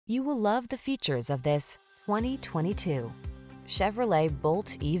You will love the features of this 2022 Chevrolet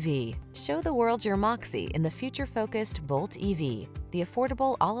Bolt EV. Show the world your moxie in the future-focused Bolt EV, the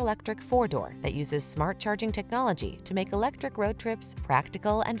affordable all-electric four-door that uses smart charging technology to make electric road trips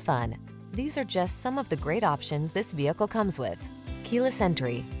practical and fun. These are just some of the great options this vehicle comes with: keyless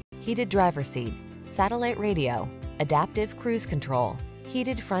entry, heated driver's seat, satellite radio, adaptive cruise control,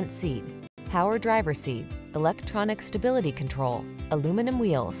 heated front seat, power driver's seat, electronic stability control, aluminum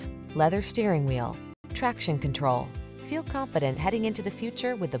wheels, leather steering wheel, traction control. Feel confident heading into the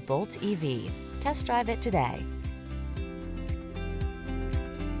future with the Bolt EV. Test drive it today.